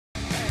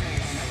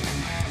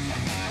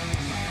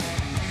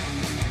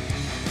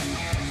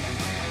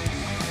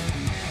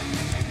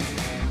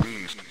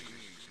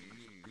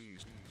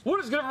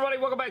What is good, everybody?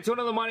 Welcome back to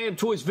another My Name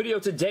Toys video.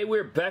 Today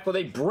we're back with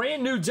a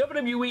brand new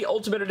WWE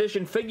Ultimate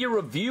Edition figure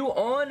review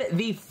on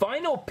the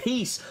final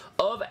piece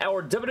of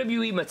our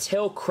WWE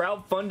Mattel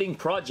crowdfunding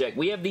project.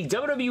 We have the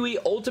WWE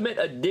Ultimate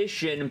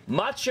Edition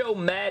Macho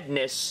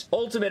Madness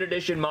Ultimate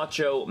Edition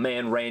Macho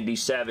Man Randy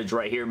Savage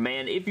right here.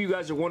 Man, if you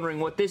guys are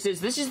wondering what this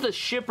is the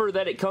shipper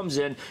that it comes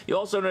in. You'll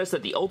also notice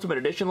that the Ultimate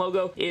Edition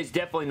logo is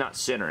definitely not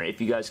center, if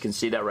you guys can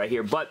see that right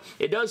here. But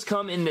it does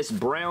come in this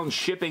brown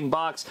shipping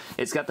box.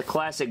 It's got the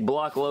classic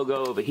block logo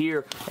over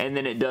here, and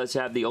then it does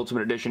have the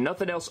Ultimate Edition.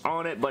 Nothing else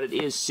on it, but it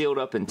is sealed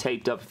up and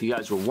taped up, if you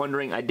guys were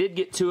wondering. I did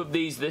get two of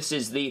these. This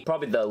is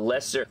probably the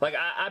lesser. Like,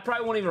 I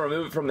probably won't even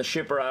remove it from the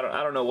shipper.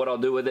 I don't know what I'll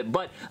do with it,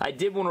 but I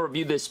did want to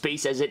review this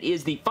piece as it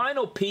is the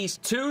final piece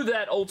to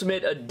that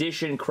Ultimate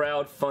Edition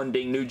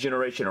crowdfunding New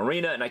Generation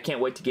Arena, and I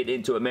can't wait to get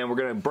into it, man. We're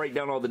going to break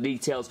down all the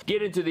details,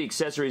 get into the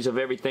accessories of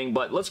everything,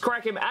 but let's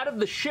crack him out of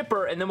the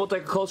shipper, and then we'll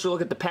take a closer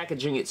look at the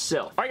packaging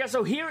itself. Alright guys,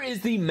 so here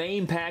is the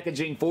main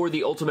packaging for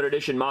the Ultimate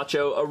Edition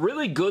Macho. A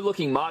really good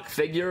looking mock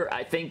figure.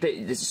 I think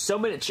that so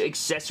many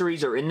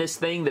accessories are in this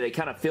thing that it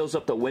kind of fills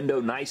up the window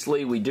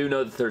nicely. We do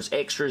know that there's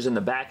extras in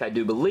the back, I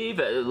do believe,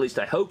 at least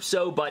I hope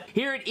so, but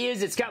here it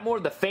is. It's got more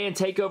of the fan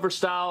takeover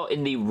style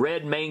in the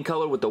red main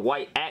color with the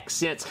white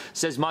accents. It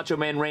says Macho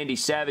Man Randy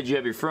Savage. You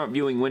have your front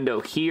viewing window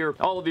here.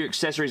 All of your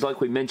accessories, like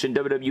we mentioned,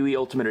 WWE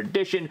Ultimate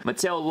Edition,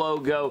 Mattel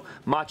logo,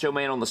 Macho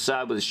Man on the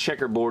side with his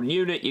checkerboard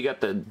unit. You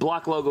got the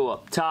block logo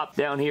up top.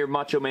 Down here,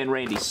 Macho Man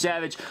Randy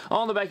Savage.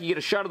 On the back, you get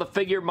a shot of the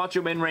figure,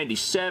 Macho Man Randy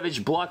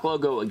Savage, block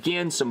logo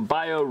again, some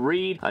bio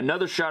read,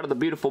 another shot of the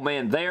beautiful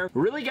man there.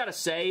 Really gotta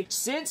say,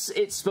 since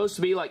it's supposed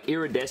to be like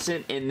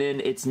iridescent and then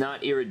it's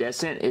not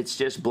iridescent, it's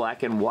just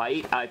black and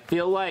white, I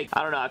feel like,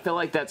 I don't know, I feel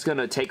like that's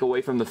gonna take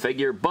away from the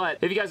figure, but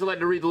if you guys would like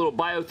to read the little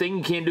bio thing,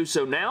 you can do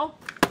so now.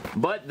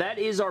 But that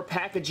is our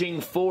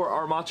packaging for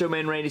our Macho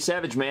Man Randy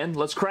Savage, man.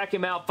 Let's crack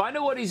him out, find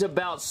out what he's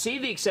about, see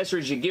the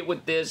accessories you get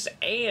with this,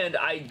 and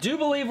I do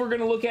believe we're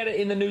going to look at it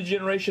in the New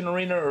Generation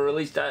Arena, or at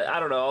least, I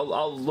don't know,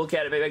 I'll look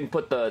at it. Maybe I can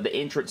put the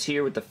entrance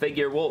here with the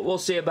figure. We'll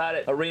see about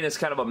it. Arena's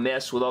kind of a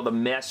mess with all the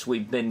mess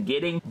we've been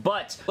getting,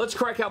 but let's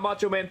crack out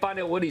Macho Man, find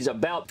out what he's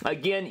about.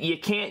 Again, you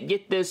can't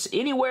get this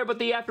anywhere but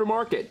the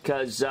aftermarket,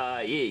 because,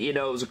 you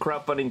know, it was a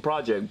crowdfunding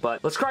project,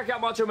 but let's crack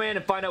out Macho Man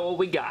and find out what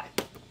we got.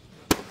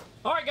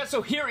 Alright guys,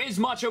 so here is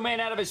Macho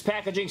Man out of his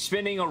packaging,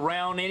 spinning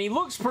around, and he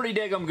looks pretty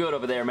daggum good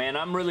over there, man.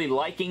 I'm really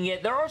liking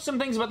it. There are some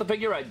things about the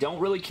figure I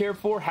don't really care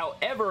for.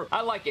 However,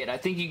 I like it. I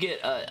think you get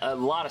a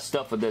lot of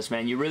stuff with this,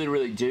 man. You really,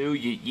 really do.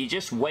 You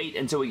just wait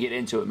until we get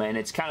into it, man.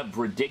 It's kind of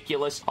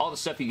ridiculous, all the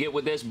stuff you get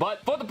with this,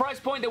 but for the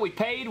price point that we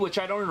paid, which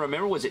I don't even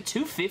remember, was it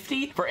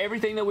 $250 for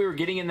everything that we were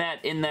getting in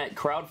that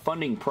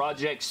crowdfunding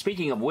project?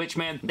 Speaking of which,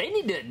 man, they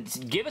need to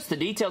give us the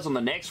details on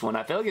the next one.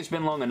 I feel like it's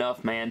been long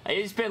enough, man.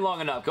 It's been long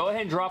enough. Go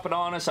ahead and drop it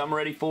on us. I'm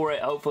ready for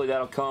it. Hopefully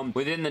that'll come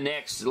within the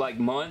next like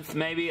month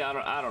maybe. I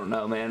don't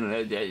know, man.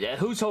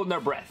 Who's holding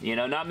their breath? You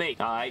know, not me.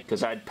 Alright,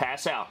 because I'd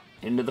pass out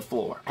into the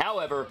floor.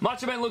 However,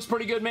 Macho Man looks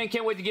pretty good, man.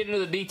 Can't wait to get into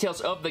the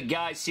details of the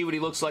guy, see what he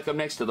looks like up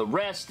next to the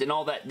rest and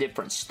all that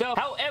different stuff.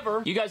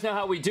 However, you guys know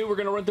how we do. We're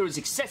going to run through his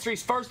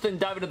accessories first, then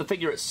dive into the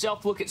figure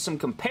itself, look at some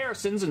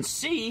comparisons, and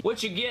see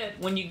what you get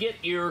when you get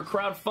your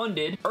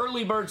crowdfunded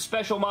early bird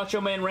special Macho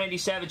Man Randy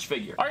Savage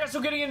figure. Alright guys,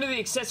 so getting into the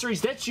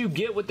accessories that you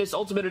get with this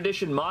Ultimate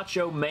Edition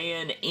Macho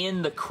Man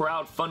in the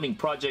crowdfunding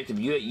project. If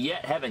you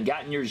haven't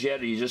gotten yours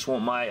yet, or you just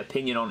want my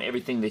opinion on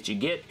everything that you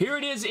get, here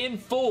it is in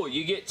full.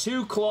 You get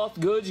two cloth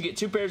goods, you get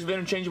two pairs of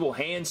interchangeable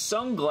hands,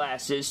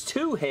 sunglasses,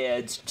 two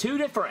heads, two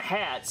different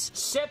hats,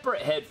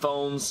 separate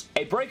headphones,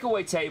 a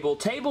breakaway table,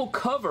 table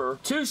cover,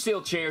 two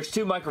steel chairs,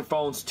 two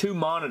microphones, two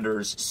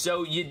monitors.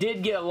 So you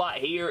did get a lot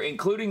here,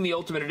 including the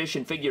Ultimate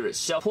Edition figure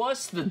itself,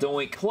 plus the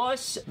Doink,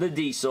 plus the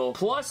Diesel,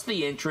 plus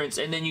the entrance,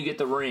 and then you get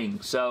the ring.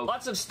 So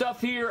lots of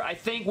stuff here. I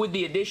think with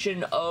the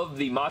addition of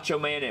the Macho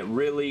Man, it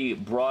really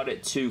brought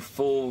it to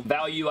full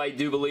value, I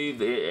do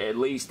believe. At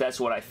least that's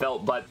what I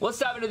felt. But let's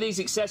dive into these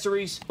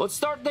accessories. Let's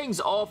start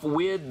things off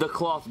with the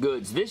cloth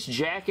goods. This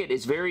jacket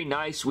is very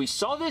nice. We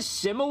saw this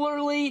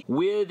similarly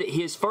with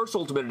his first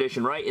Ultimate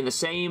Edition, right? In the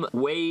same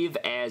wave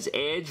as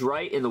Edge,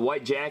 right? In the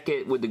white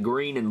jacket with the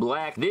green and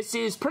black. This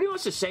is pretty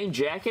much the same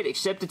jacket,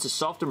 except it's a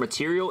softer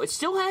material. It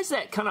still has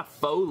that kind of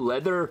faux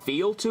leather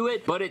feel to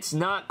it, but it's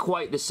not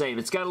quite the same.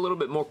 It's got a little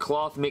bit more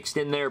cloth mixed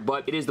in there,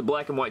 but it is the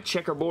black and white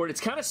checkerboard. It's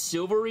kind of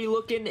silvery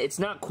looking. It's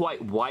not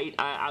quite white,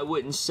 I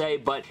wouldn't say,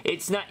 but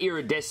it's not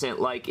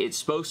iridescent like it's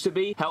supposed to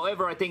be.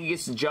 However, I think it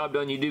gets the job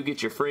done. You do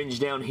get your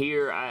fringe down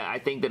here. I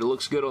think that it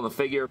looks good on the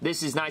figure.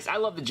 This is nice. I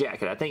love the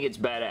jacket. I think it's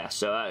badass,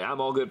 so I'm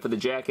all good for the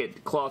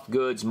jacket. Cloth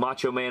goods,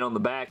 Macho Man on the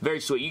back.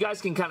 Very sweet. You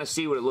guys can kind of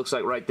see what it looks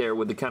like right there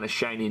with the kind of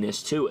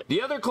shininess to it.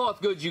 The other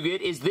cloth goods you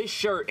get is this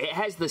shirt. It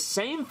has the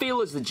same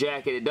feel as the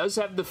jacket. It does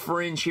have the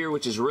fringe here,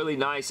 which is really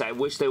nice. I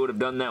wish they would have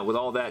done that with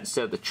all that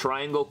instead of the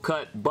triangle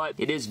cut, but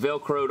it is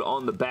velcroed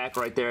on the back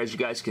right there, as you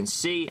guys can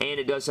see, and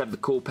it does have the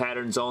cool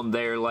patterns on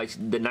there, like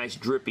the nice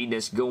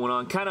drippiness going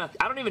on. Kind of,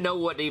 I don't even know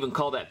what to even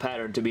call that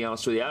pattern, to be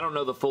honest with you. with you. I don't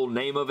know the full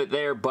name of it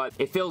there, but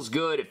it feels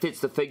good. It fits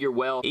the figure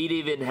well. It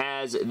even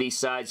has the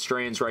side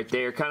strands right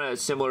there, kind of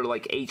similar to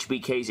like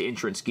HBK's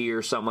entrance gear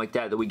or something like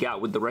that we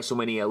got with the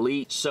WrestleMania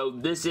Elite. So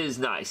this is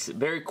nice.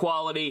 Very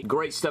quality.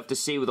 Great stuff to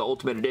see with the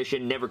Ultimate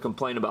Edition. Never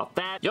complain about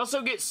that. You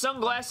also get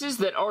sunglasses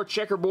that are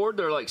checkerboard.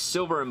 They're like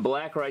silver and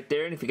black right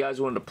there, and if you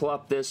guys wanted to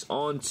plop this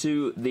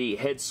onto the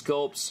head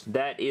sculpts,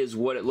 that is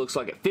what it looks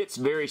like. It fits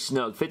very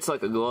snug. Fits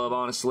like a glove,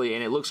 honestly,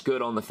 and it looks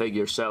good on the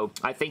figure, so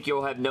I think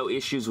you'll have no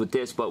issues with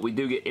this, but we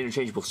do get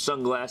interchangeable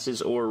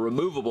sunglasses, or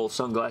removable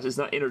sunglasses,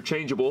 not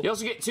interchangeable. You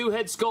also get 2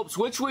 head sculpts,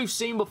 which we've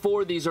seen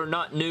before. These are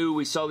not new.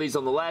 We saw these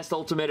on the last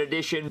Ultimate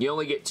Edition. You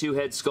only get 2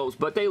 head sculpts,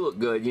 but they look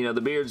good. You know,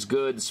 the beard's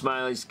good, the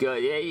smiley's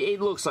good.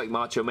 It looks like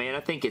Macho Man. I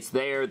think it's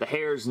there. The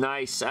hair's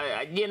nice.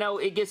 You know,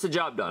 it gets the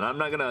job done. I'm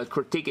not going to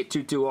critique it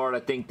too hard. I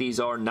think these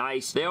are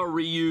nice. They are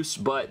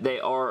reuse, but they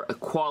are a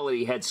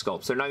quality head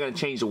sculpts. They're not going to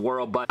change the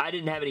world, but I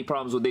didn't have any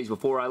problems with these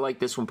before. I like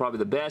this one probably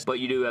the best, but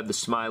you do have the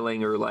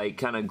smiling or like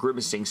kind of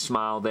grimacing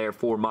smile there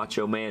for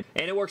Macho Man,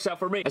 and it works out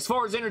for me. As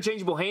far as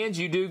interchangeable hands,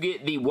 you do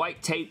get the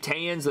white taped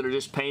hands that are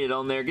just painted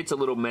on there. It gets a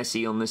little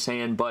messy on this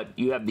hand, but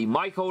you have the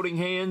mic holding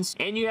hands,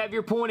 and you have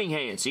your pointing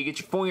hands. So you get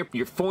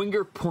your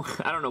finger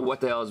I don't know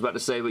what the hell I was about to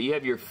say, but you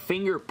have your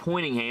finger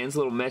pointing hands. A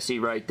little messy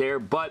right there,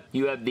 but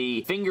you have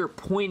the finger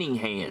pointing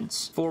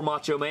hands for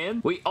Macho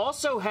Man. We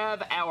also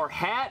have our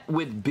hat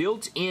with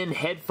built-in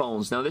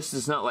headphones. Now, this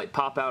does not like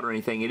pop out or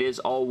anything. It is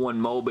all one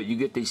mold, but you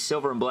get the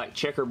silver and black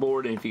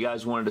checkerboard, and if you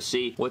guys wanted to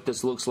see what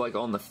this looks like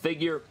on the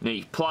figure, now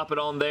you plop it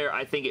on there.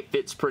 I think it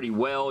fits pretty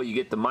well. You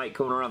get the mic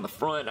coming around the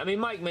front. I mean,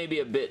 mic may be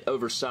a bit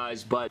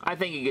oversized, but I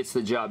think it gets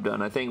the job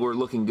done. I think we're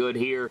looking good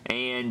here,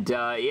 and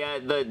yeah,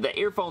 the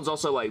earphones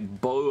also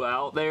like blow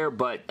out there,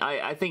 but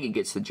I think it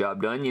gets the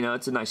job done. You know,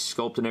 it's a nice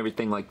sculpt and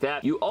everything like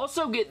that. You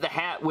also get the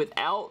hat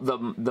without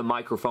the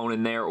microphone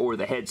in there or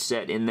the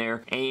headset in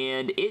there,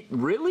 and it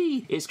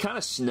really is kind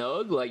of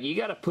snug. Like, you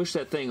got to push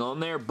that thing on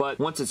there, but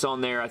once it's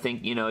on there, I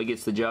think, you know, it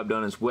gets the job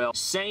done as well.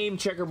 Same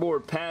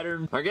checkerboard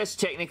pattern. I guess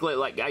technically,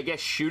 like, I guess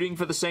shooting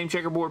for the same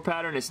checkerboard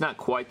pattern, it's not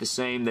quite the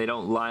same. They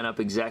don't line up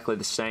exactly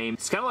the same.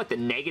 It's kind of like the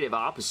negative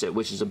opposite,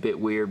 which is a bit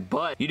weird,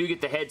 but you do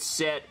get the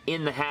headset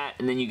in the hat,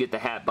 and then you get the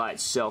hat by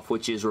itself,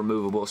 which is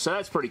removable. So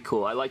that's pretty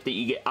cool. I like that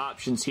you get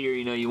options here.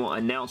 You know, you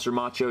want announcer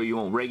Macho, you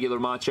want regular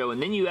Macho,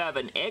 and then you have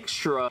an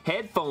extra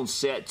headphone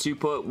set to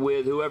put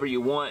with whoever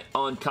you want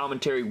on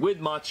commentary with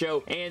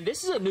Macho, and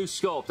this is a new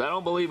sculpt. I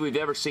don't believe we've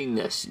ever seen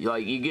this.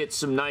 Like, you get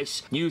some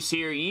nice use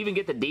here. You even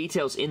get the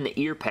details in the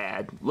ear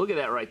pad. Look at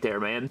that right there,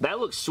 man. That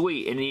looks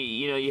sweet, and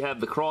you know, you have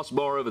the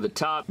crossbar over the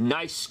top.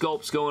 Nice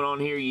sculpts going on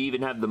here. You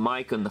even have the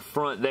mic on the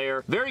front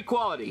there. Very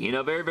quality, you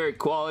know, very, very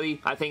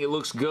quality. I think it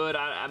looks good.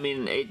 I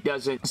mean,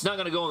 it's not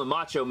going to go on the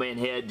Macho Man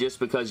head just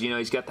because, you know,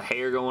 he's got the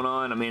hair going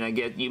on. I mean, I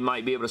get you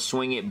might be able to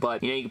swing it,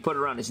 but, you know, you can put it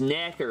around his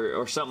neck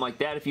or something like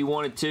that if you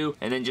wanted to,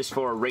 and then just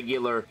for a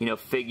regular, you know,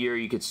 figure,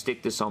 you could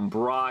stick this on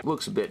Brock.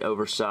 Looks a bit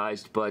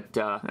oversized, but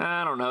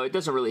I don't know. It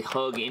doesn't really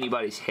hug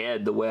anybody's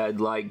head the way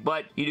I'd like,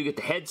 but you do get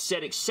the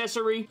headset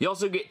accessory. You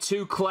also get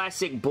 2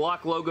 classic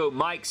block logo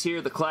mics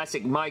here. The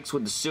classic mics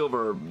with the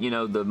silver, you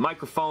know, the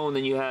microphone.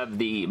 Then you have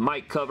the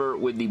mic cover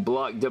with the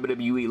block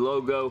WWE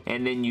logo,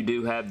 and then you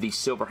do have the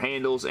silver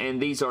handles,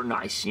 and these are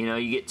nice. You know,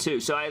 you get 2.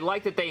 So I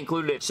like that they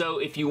included it. So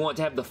if you want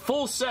to have the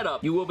full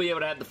setup, you will be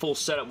able to have the full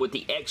setup with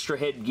the extra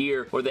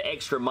headgear or the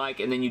extra mic,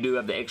 and then you do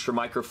have the extra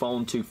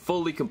microphone to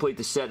fully complete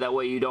the set. That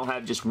way you don't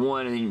have just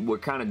one and we're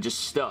kind of just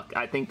stuck.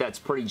 I think that's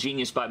pretty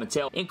genius by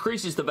Mattel.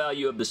 Increases the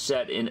value of the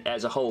set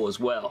as a whole as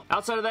well.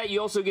 Outside of that,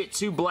 you also get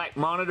 2 black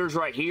monitors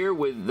right here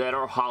that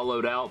are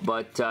hollowed out,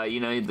 but you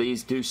know,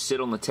 these do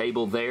sit on the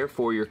table there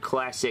for your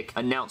classic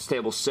announce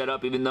table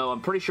setup, even though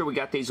I'm pretty sure we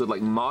got these with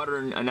like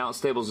modern announce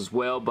tables as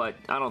well, but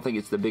I don't think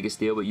it's the biggest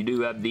deal. But you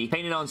do have the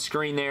painted on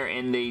screen there,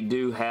 and they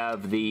do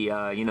have the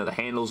you know, the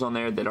handles on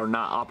there that are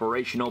not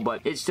operational,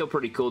 but it's still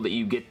pretty cool that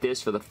you get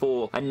this for the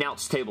full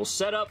announce table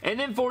setup. And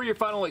then for your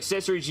final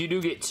accessories, you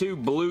do get 2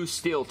 blue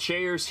steel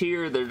chairs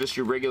here. They're just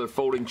your regular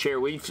folding chair.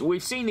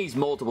 We've seen these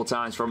multiple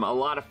times from a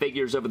lot of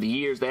figures over the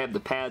years. They have the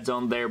pads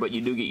on there, but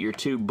you do get your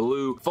 2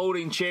 blue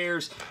folding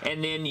chairs,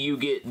 and then you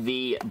get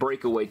the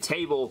breakaway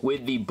table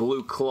with the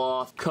blue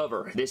cloth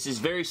cover. This is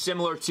very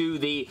similar to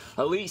the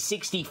Elite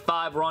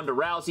 65 Ronda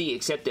Rousey,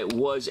 except it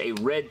was a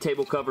red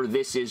table cover.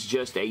 This is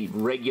just a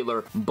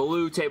regular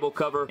blue table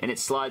cover, and it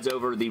slides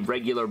over the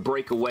regular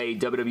breakaway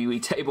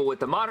WWE table with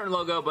the modern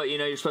logo, but you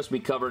know, you're supposed to be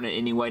covering it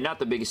anyway. Not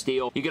the biggest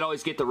deal. You can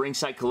always get the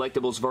Ringside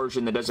Collectibles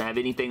version that doesn't have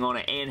anything on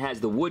it and has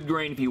the wood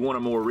grain if you want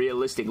a more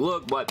realistic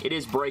look, but it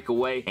is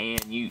breakaway,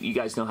 and you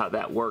guys know how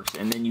that works.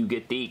 And then you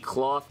get the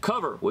cloth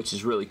cover, which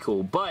is really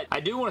cool. But I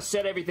do want to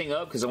set everything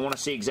up because I want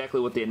to see exactly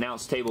what the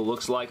announce table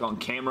looks like on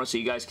camera so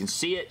you guys can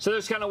see it. So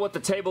there's kind of what the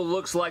table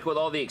looks like with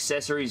all the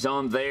accessories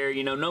on there.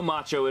 You know, no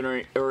Macho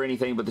or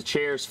anything, but the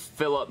chairs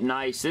fill up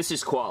nice. This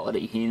is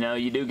quality. You know,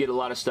 you do get a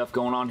lot of stuff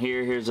going on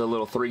here. Here's a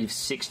little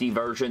 360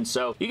 version.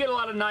 So you get a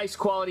lot of nice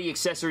quality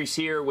accessories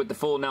here with the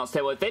full announce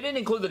table. If they didn't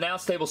include the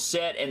announce table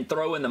set and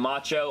throw in the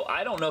Macho,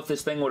 I don't know if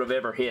this thing would have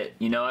ever hit.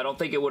 You know, I don't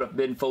think it would have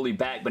been fully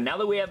back. But now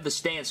that we have the the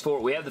stance for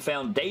it. We have the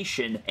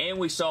foundation, and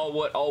we saw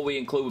what all we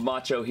include with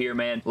Macho here,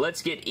 man.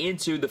 Let's get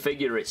into the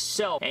figure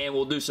itself, and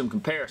we'll do some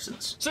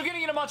comparisons. So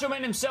getting into Macho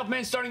Man himself,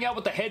 man, starting out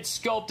with the head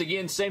sculpt.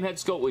 Again, same head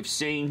sculpt we've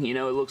seen. You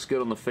know, it looks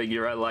good on the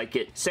figure. I like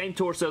it. Same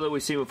torso that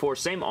we've seen before.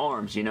 Same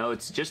arms, you know.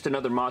 It's just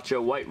another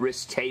Macho. White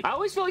wrist tape. I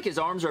always feel like his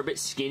arms are a bit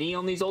skinny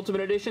on these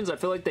Ultimate Editions. I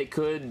feel like they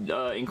could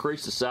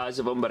increase the size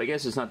of them, but I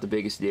guess it's not the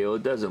biggest deal.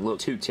 It doesn't look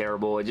too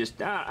terrible. It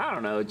just, I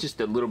don't know. It's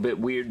just a little bit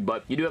weird,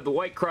 but you do have the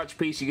white crotch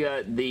piece. You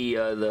got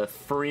the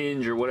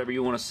fringe or whatever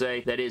you want to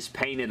say that is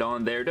painted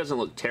on there. It doesn't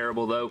look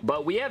terrible, though,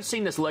 but we have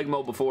seen this leg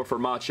mold before for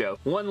Macho.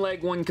 One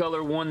leg, one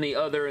color, one the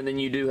other, and then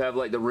you do have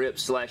like the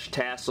rips /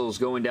 tassels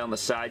going down the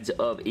sides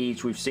of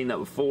each. We've seen that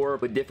before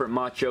with different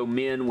Macho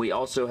men. We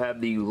also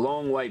have the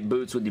long white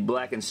boots with the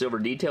black and silver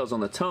details on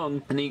the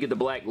tongue, and then you get the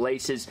black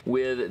laces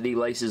with the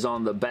laces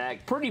on the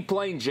back. Pretty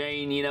plain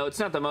Jane, you know, it's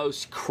not the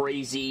most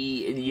crazy,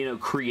 you know,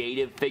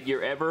 creative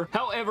figure ever.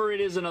 However,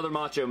 it is another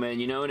Macho Man,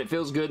 you know, and it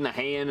feels good in the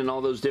hand and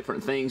all those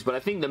different things, but I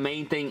think the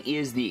main thing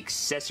is the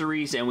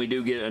accessories, and we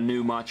do get a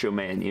new Macho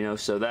Man, you know,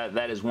 so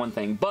that is one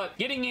thing. But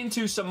getting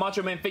into some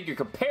Macho Man figure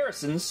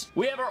comparisons,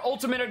 we have our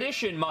Ultimate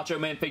Edition Macho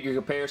Man figure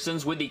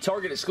comparisons with the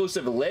Target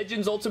exclusive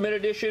Legends Ultimate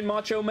Edition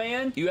Macho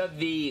Man. You have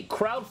the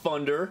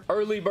Crowdfunder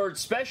Early Bird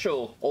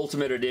Special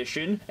Ultimate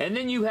Edition, and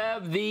then you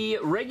have the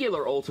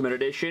regular Ultimate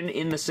Edition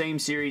in the same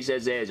series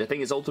as Edge. I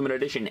think it's Ultimate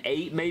Edition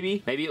 8,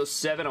 maybe. Maybe it was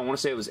 7. I want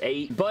to say it was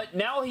 8. But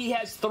now he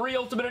has 3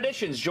 Ultimate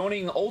Editions,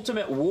 joining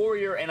Ultimate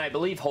Warrior and I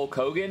believe Hulk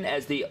Hogan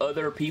as the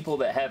other people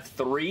that have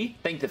 3.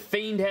 I think The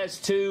Fiend has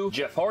 2.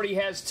 Jeff Hardy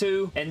has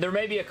 2. And there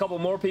may be a couple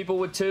more people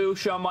with 2.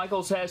 Shawn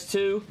Michaels has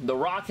 2. The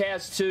Rock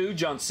has 2.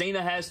 John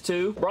Cena has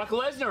 2. Brock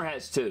Lesnar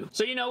has 2.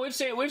 So, you know,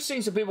 we've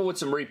seen some people with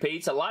some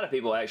repeats. A lot of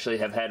people actually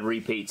have had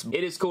repeats.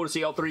 It is cool to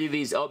see all 3 of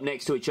these up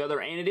next to each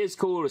other, and it is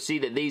cool to see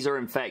that these are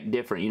in fact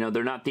different. You know,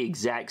 they're not the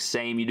exact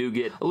same. You do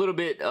get a little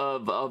bit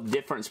of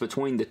difference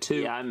between the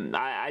 2.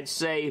 I'd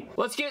say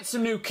let's get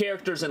some new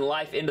characters and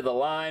life into the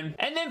line.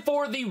 And then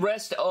for the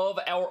rest of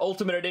our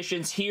Ultimate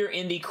Editions here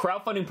in the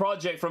crowdfunding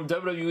project from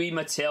WWE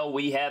Mattel,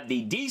 we have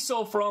the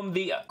Diesel from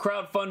the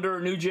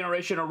Crowdfunder New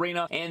Generation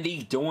Arena and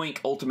the Doink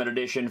Ultimate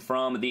Edition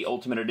from the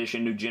Ultimate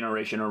Edition New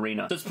Generation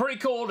Arena. So it's pretty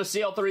cool to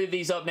see all 3 of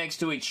these up next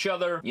to each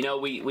other. You know,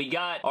 we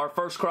got our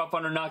first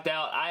Crowdfunder knocked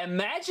out. I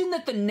imagine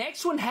that the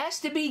next one has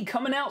to be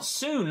coming out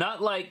soon.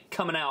 Not like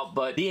coming out,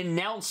 but the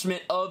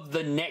announcement of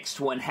the next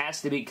one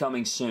has to be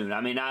coming soon.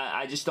 I mean,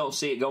 I just don't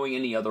see it going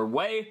any other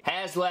way.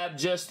 HasLab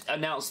just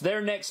announced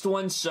their next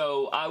one,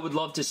 so I would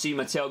love to see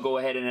Mattel go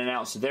ahead and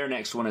announce their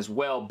next one as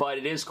well, but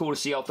it is cool to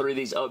see all 3 of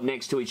these up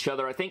next to each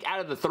other. I think out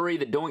of the 3,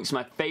 the Doink's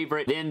my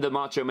favorite, then the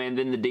Macho Man,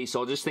 then the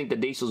Diesel. I just think the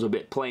Diesel's a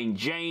bit plain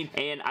Jane,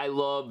 and I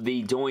love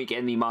the Doink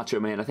and the Macho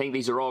Man. I think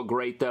these are all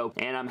great, though,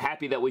 and I'm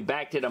happy that we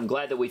backed it. I'm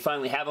glad that we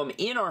finally have them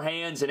in our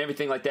hands and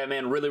everything like that,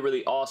 man. Really,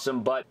 really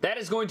awesome, but that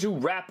is going to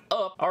wrap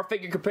up our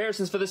figure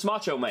comparisons for this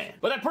Macho Man.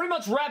 But that pretty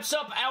much wraps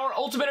up our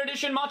Ultimate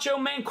Edition Macho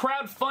Man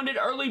crowdfunded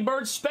early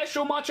bird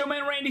special Macho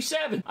Man Randy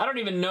Savage. I don't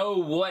even know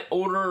what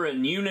order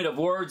and unit of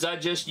words I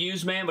just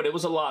used, man, but it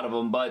was a lot of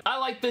them. But I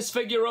like this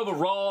figure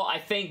overall. I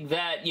think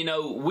that, you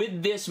know,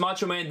 with this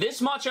Macho Man,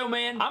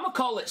 I'm gonna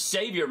call it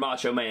Savior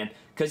Macho Man,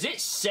 because it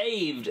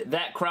saved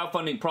that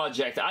crowdfunding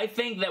project. I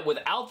think that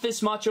without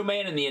this Macho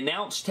Man and the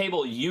announce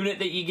table unit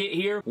that you get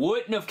here,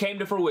 wouldn't have came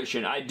to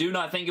fruition. I do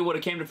not think it would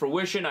have came to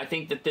fruition. I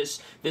think that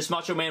this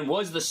Macho Man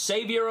was the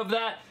savior of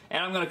that,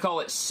 and I'm going to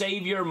call it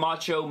Savior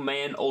Macho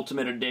Man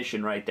Ultimate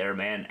Edition right there,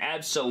 man.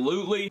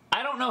 Absolutely.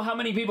 I don't know how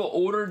many people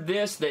ordered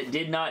this that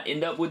did not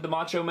end up with the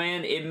Macho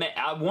Man.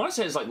 I want to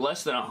say it's like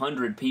less than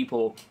 100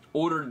 people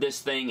ordered this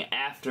thing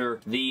after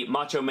the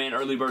Macho Man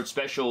Early Bird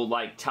Special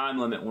like time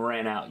limit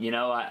ran out. You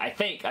know, I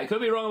think I could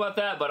be wrong about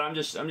that, but I'm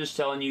just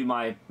telling you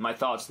my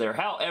thoughts there.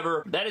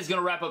 However, that is going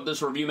to wrap up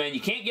this review, man.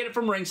 You can't get it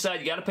from Ringside.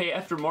 You got to pay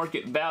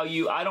aftermarket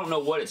value. I don't know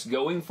what it's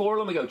going for.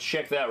 Let me go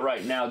check that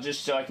right now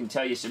just so I can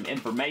tell you some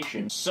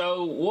information.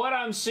 So what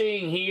I'm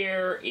seeing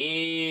here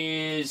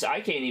is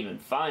I can't even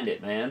find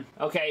it, man.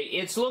 Okay,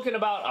 it's looking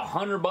about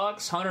 $100,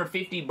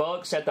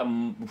 $150 at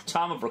the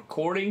time of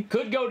recording.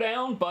 Could go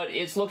down, but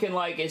it's looking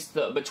like it's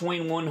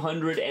between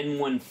 100 and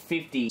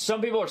 150.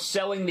 Some people are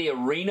selling the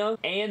Arena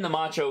and the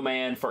Macho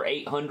Man for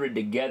 $800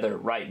 together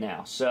right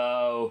now.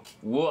 So,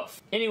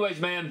 woof.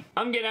 Anyways, man,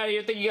 I'm getting out of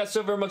here. Thank you guys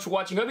so very much for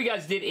watching. Hope you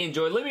guys did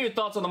enjoy. Leave me your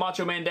thoughts on the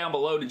Macho Man down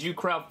below. Did you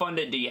crowdfund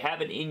it? Do you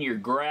have it in your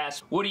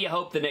grasp? What do you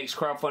hope the next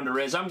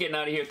crowdfunder is? I'm getting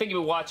out of here. Thank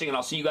you for watching, and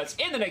I'll see you guys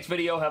in the next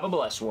video. Have a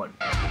blessed one.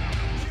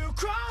 You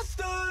crossed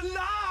the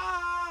line.